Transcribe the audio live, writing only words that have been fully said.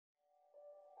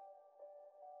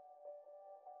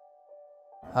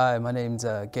Hi, my name's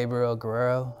Gabriel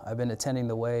Guerrero. I've been attending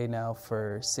the Way now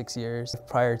for 6 years.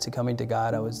 Prior to coming to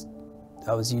God, I was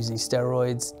using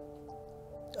steroids,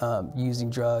 using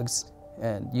drugs,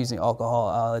 and using alcohol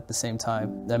all at the same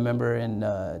time. I remember in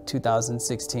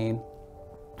 2016,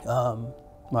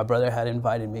 my brother had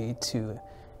invited me to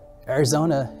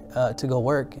Arizona to go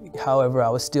work. However, I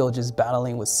was still just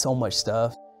battling with so much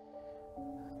stuff.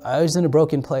 I was in a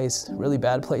broken place, really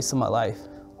bad place in my life.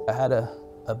 I had a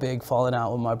big falling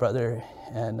out with my brother,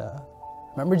 and I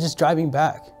remember just driving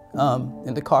back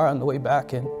in the car on the way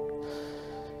back, and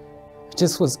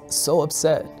just was so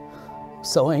upset,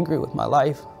 so angry with my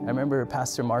life. I remember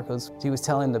Pastor Marcos, he was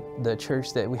telling the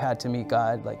church that we had to meet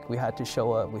God, like we had to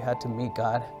show up, we had to meet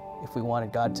God if we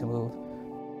wanted God to move.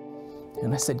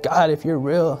 And I said, God, if you're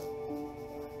real,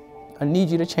 I need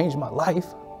you to change my life.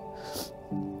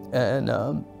 And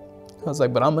I was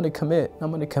like, but I'm gonna commit.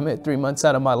 I'm gonna commit 3 months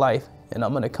out of my life, and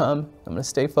I'm gonna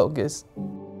stay focused.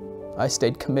 I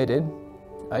stayed committed.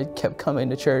 I kept coming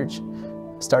to church,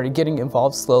 started getting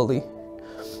involved slowly.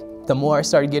 The more I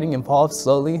started getting involved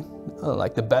slowly,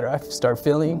 like the better I started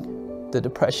feeling. The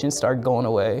depression started going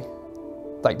away.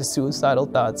 Like the suicidal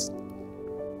thoughts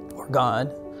were gone.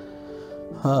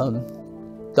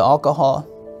 The alcohol,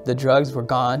 the drugs were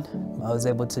gone. I was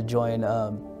able to join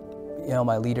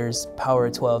my leaders, Power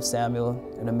 12 Samuel,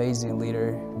 an amazing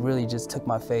leader, really just took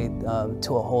my faith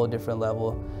to a whole different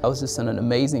level. I was just in an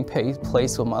amazing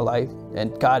place with my life,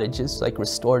 and God had just like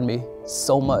restored me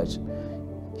so much.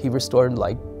 He restored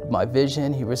like my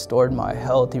vision, He restored my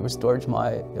health, He restored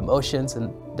my emotions,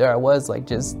 and there I was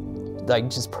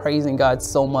just praising God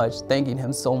so much, thanking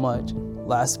Him so much.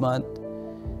 Last month,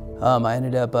 I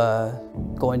ended up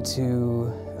going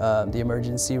to the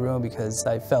emergency room because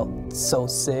I felt so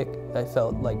sick. I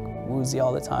felt like woozy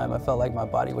all the time. I felt like my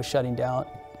body was shutting down.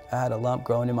 I had a lump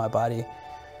growing in my body,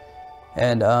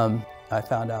 and I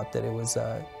found out that it was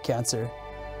cancer.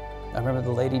 I remember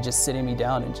the lady just sitting me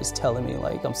down and just telling me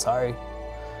like, I'm sorry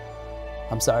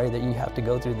that you have to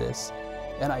go through this.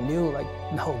 And I knew like,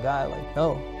 no, God, like,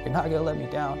 no, you're not gonna let me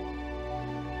down.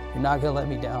 You're not gonna let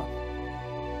me down.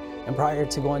 And prior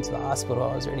to going to the hospital,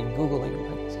 I was already Googling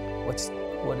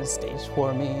like, what does stage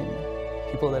 4 mean?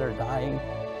 People that are dying.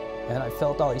 And I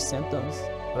felt all these symptoms,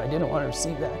 but I didn't want to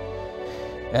receive that.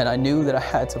 And I knew that I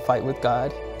had to fight with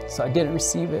God, so I didn't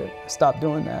receive it. I stopped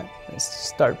doing that. I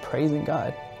started praising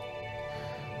God.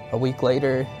 A week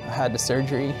later, I had the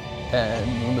surgery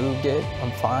and removed it.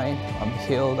 I'm fine, I'm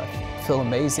healed, I feel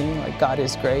amazing, like God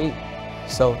is great.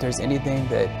 So if there's anything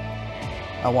that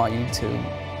I want you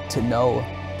to know,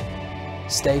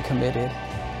 stay committed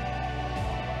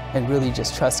and really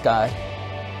just trust God.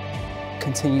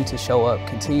 Continue to show up,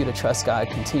 continue to trust God,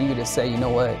 continue to say, you know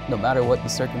what, no matter what the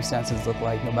circumstances look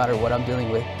like, no matter what I'm dealing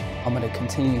with, I'm gonna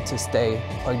continue to stay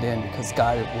plugged in because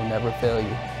God will never fail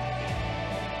you.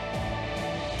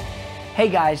 Hey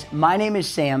guys, my name is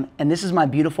Sam, and this is my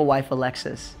beautiful wife,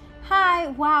 Alexis. Hi,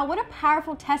 wow, what a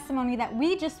powerful testimony that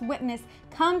we just witnessed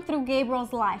come through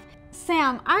Gabriel's life.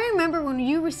 Sam, I remember when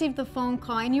you received the phone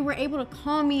call and you were able to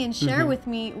call me and share with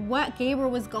me what Gabriel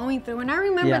was going through. And I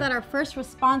remember that our first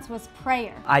response was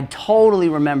prayer. I totally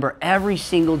remember every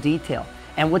single detail.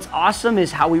 And what's awesome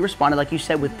is how we responded, like you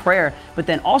said, with prayer, but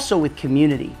then also with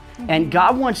community. And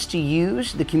God wants to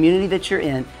use the community that you're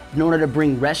in order to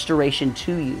bring restoration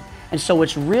to you. And so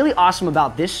what's really awesome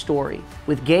about this story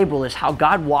with Gabriel is how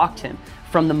God walked him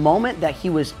from the moment that he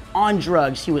was on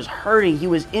drugs, he was hurting, he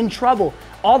was in trouble,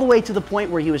 all the way to the point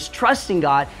where he was trusting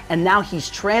God, and now he's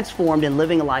transformed and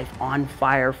living a life on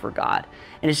fire for God.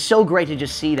 And it's so great to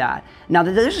just see that. Now,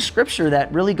 there's a scripture that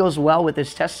really goes well with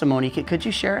this testimony. Could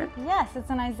you share it? Yes, it's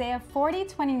in Isaiah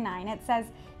 40:29. It says,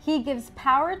 He gives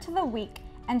power to the weak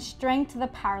and strength to the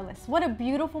powerless. What a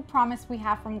beautiful promise we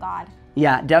have from God.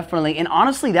 Yeah, definitely. And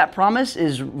honestly, that promise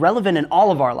is relevant in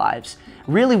all of our lives.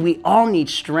 Really, we all need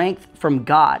strength from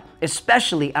God,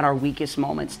 especially at our weakest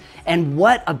moments. And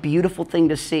what a beautiful thing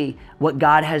to see what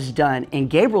God has done in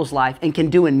Gabriel's life and can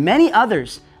do in many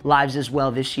others' lives as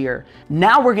well this year.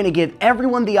 Now we're going to give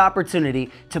everyone the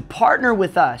opportunity to partner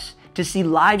with us to see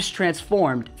lives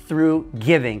transformed through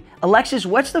giving. Alexis,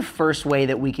 what's the first way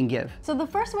that we can give? So the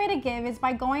first way to give is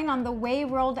by going on the Way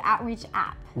World Outreach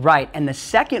app. Right, and the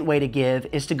second way to give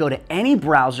is to go to any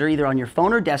browser, either on your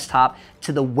phone or desktop,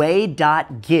 to the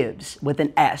way.gives with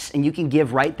an S, and you can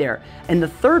give right there. And the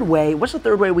third way, what's the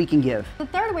third way we can give? The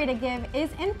third way to give is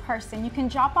in person. You can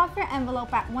drop off your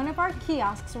envelope at one of our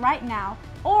kiosks right now,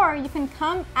 or you can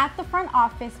come at the front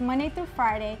office Monday through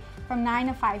Friday from 9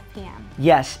 to 5 p.m.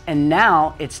 Yes, and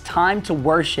now it's time to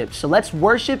worship. So let's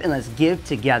worship and let's give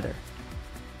together.